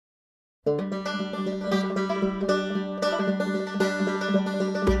Junior's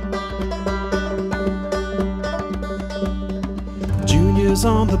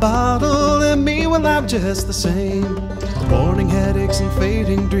on the bottle and me, well, I'm just the same. Morning headaches and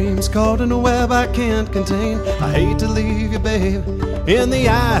fading dreams, caught in a web I can't contain. I hate to leave you, babe, in the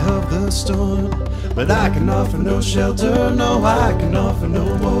eye of the storm, but I can offer no shelter, no, I can offer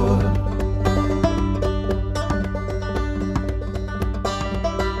no more.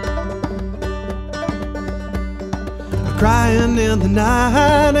 Crying in the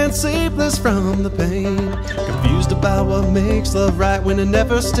night and sleepless from the pain, confused about what makes love right when it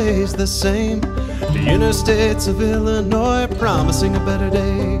never stays the same. The interstates of Illinois promising a better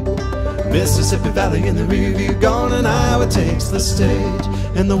day, Mississippi Valley in the rearview gone, and Iowa takes the stage.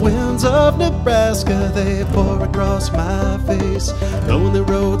 And the winds of Nebraska, they pour across my face. Lonely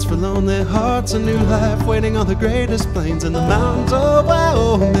roads for lonely hearts, a new life waiting on the greatest plains in the mountains of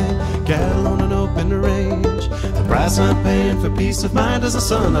Wyoming. Cattle on an open range, the price I'm paying for peace of mind is a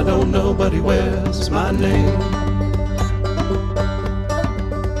son I don't know, but he wears my name.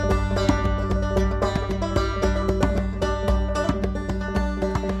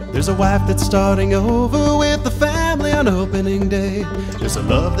 There's a wife that's starting over with the family on opening day. There's a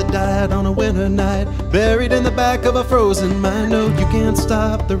love that died on a winter night, buried in the back of a frozen mine. No, you can't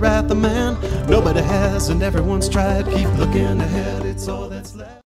stop the wrath of man, nobody has and everyone's tried. Keep looking ahead, it's all that's left.